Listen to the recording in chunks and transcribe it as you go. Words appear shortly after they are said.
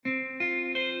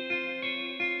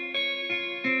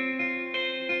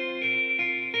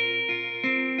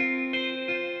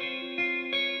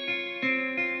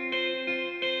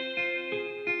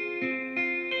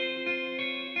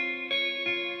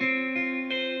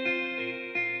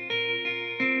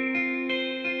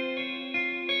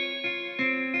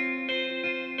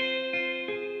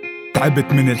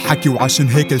تعبت من الحكي وعشان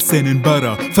هيك لساني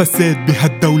انبرى، فساد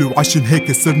بهالدولة وعشان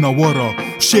هيك صرنا ورا.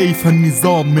 شايف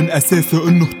هالنظام من اساسه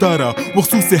انه اهترى،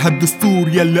 وخصوصي هالدستور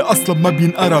يلي اصلا ما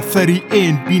بينقرا.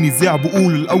 فريقين بينزاع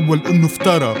بقول الاول انه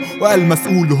افترى، وقال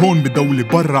مسؤول هون بدولة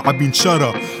برا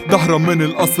عبينشرى. ظهره من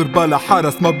القصر بلا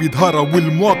حرس ما بيظهرها،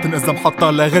 والمواطن اذا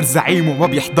محطها لغير زعيمه ما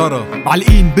بيحضرها.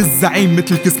 معلقين بالزعيم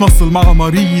مثل كيس نصل مع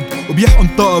مريض، وبيحقن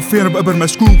طائفين بقبر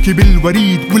مشكوكي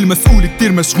بالوريد. والمسؤول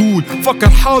كتير مشغول فكر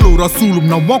حاله ورسوله،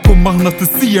 منوعكم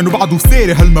مغناطيسيا وبعده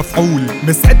ساري هالمفعول.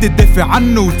 مستعد تدافع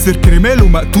عنه وتصير كرماله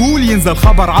مقتول، ينزل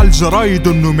خبر على الجرايد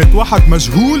انه مات واحد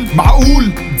مجهول.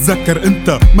 معقول تذكر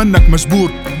انت منك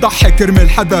مجبور ضحي كرمال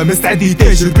حدا مستعد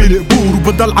يتاجر بالقبور،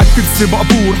 وبضل عالكرسي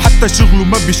مقبور حتى شغله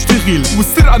ما بيشتغل.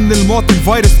 والسرقة من المواطن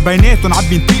فيروس بيناتن عم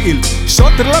بينتقل.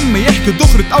 شاطر لما يحكي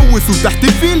دغري تقوس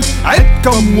وتحتفل، عد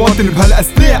كم مواطن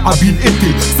بهالاثناء عم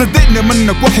بينقتل. صدقني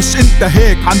منك وحش انت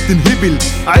هيك عم تنهبل،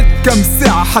 عد كم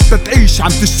ساعة حتى تعيش عم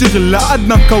تشتغل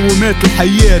لأدنى مكونات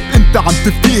الحياة. انت عم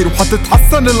تفكير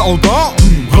وحتتحسن الاوضاع؟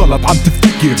 غلط عم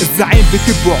تفتكر. الزعيم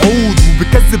بكب وعود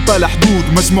وبكذب بلا حدود،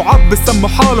 مجموعات بسموا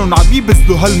حالهم عم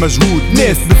يبذلوا هالمجهود.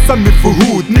 ناس بتسمي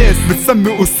فهود، ناس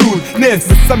بتسمي اسود، ناس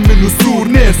بتسمي نسور،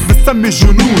 ناس بتسمي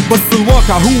جنود. بس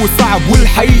الواقع هو صعب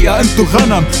والحقيقة انتو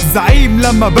غنم. زعيم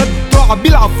لما بده عم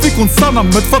بيلعب فيكن صنم،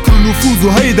 ما تفكروا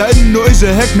نفوذه هيدا انه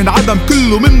اجا هيك من عدم،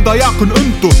 كله من ضياعكن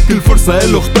انتو. كل فرصة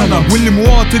له اغتنم،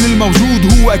 والمواطن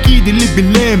الموجود هو اكيد اللي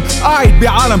باللام، قاعد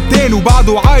بعالم تاني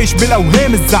وبعده عايش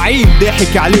بالاوهام. الزعيم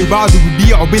ضاحك عليه وبعده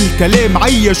ببيعه بالكلام،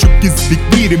 عيشه بكذبة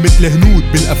كبيرة مثل هنود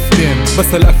بالافلام. بس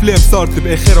هالافلام صارت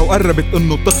باخرها وقربت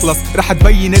انه تخلص، رح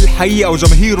تبين الحقيقة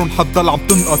وجماهيرهم حتضل عم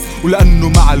تنقص. ولانه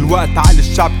مع الوقت عقل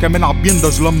الشعب كمان عم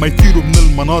بينضج، لما يطيروا من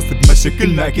المناصب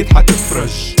مشاكلنا اكيد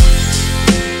حتفرج.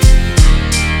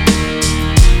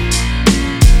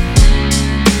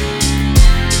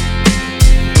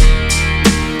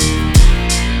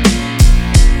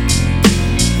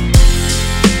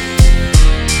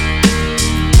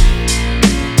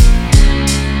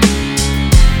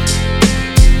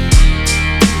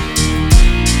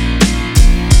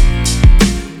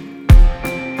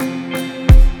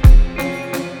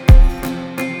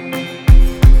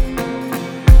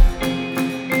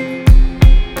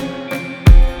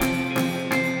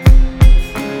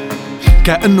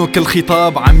 كأنه كل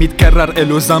خطاب عم يتكرر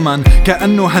إله زمن،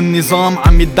 كأنه هالنظام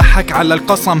عم يتضحك على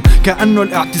القسم، كأنه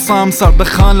الاعتصام صار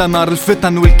دخان لنار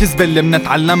الفتن، والكذبة اللي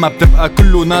منتعلمها بتبقى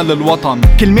كلنا للوطن.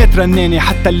 كلمات رنانة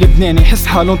حتى اللبناني يحس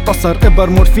حاله انتصر، إبر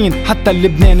مورفين حتى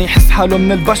اللبناني يحس حاله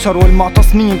من البشر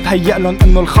والمعتصمين. تهيألن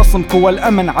انه الخصم قوى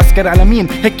الامن عسكر على مين،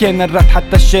 هيك كان الرد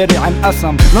حتى الشارع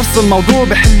انقسم. نفس الموضوع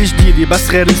بحل جديدة بس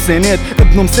غير لسانات،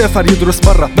 ابنه مسافر يدرس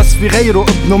برا بس في غيره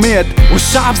ابنه مات.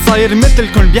 والشعب صاير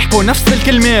مثلكن بيحكوا نفس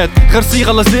الكلمات، غير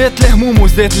صيغة لزيت الهموم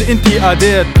وزيت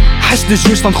الانتقادات. حشد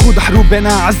الجيوش تنخوض حروب بين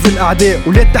اعز الاعداء،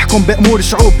 ولاد تحكم بامور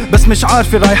شعوب بس مش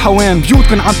عارفه رايحه وين.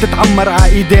 بيوتكن عم تتعمر ع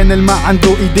ايدين الما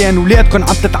عنده ايدين، ولادكن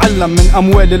عم تتعلم من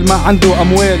اموال الما عنده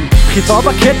اموال.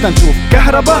 خطابك هيك تنشوف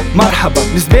كهرباء مرحبا،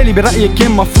 بالنسبالي برايك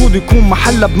كان مفروض يكون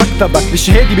محلها بمكتبك.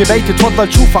 الشهاده ببيتي تفضل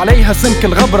تشوف عليها سمك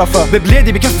الغبرفه،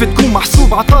 ببلادي بكفي تكون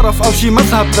محسوب عطرف او شي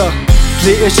مذهب.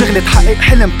 تلاقي شغله تحقق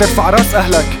حلم ترفع راس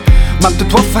اهلك، ما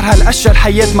بتتوفر هالاشياء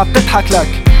الحياة ما بتضحك لك.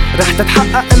 رح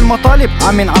تتحقق المطالب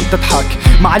عمين عم تضحك،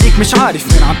 ما عليك مش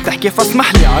عارف مين عم تحكي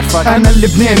فاسمح لي عارفك. انا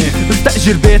اللبناني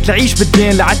بستأجر بيت لعيش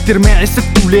بالدين، لعتر معي 6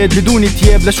 اولاد بدون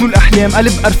تياب. لشو الاحلام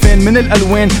قلب قرفان من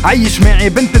الالوان، عيش معي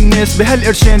بنت الناس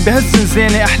بهالقرشين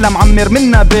بهالزنزانة. احلم عمر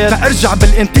منا بيت ارجع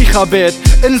بالانتخابات،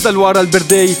 انزل ورا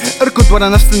البردي اركض ورا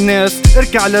نفس الناس،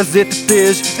 اركع لزيت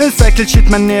التاج انسى كل شي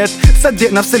تمنيت.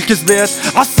 صدق نفس الكذبات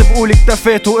عصب قول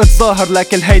اكتفيت، واتظاهر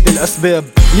لكل هيدي الاسباب.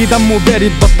 لي دمه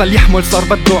بارد بطل يحمل صار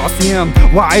بده عصيان،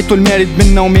 وعيته المارد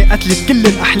من نومي قتلت كل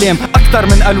الاحلام. اكتر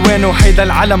من الوانه هيدا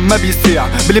العلم ما بيساع،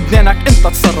 بلبنانك انت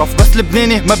تصرف بس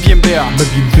لبناني ما بينباع.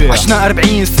 عشنا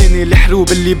 40 سنة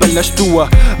الحروب اللي بلشتوها،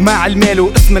 مع المال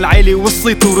واسم العيلة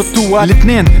والصيت ورتوها.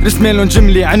 الاثنين رسمالن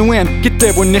جملة عنوان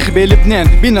كتاب والنخبة، لبنان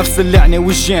بنفس اللعنة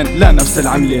والجان لا نفس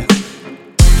العملة.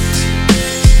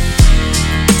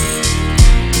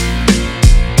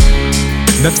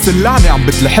 نفس اللعنة عم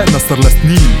بتلحقنا صار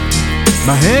لسنين،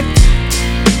 ما هيك؟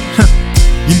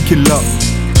 يمكن لا،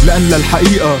 لأن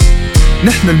للحقيقة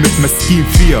نحن المتمسكين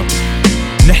فيها،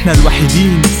 نحن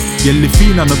الوحيدين يلي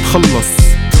فينا نتخلص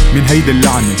من هيدي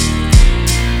اللعنة.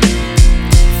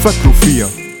 فكروا فيها.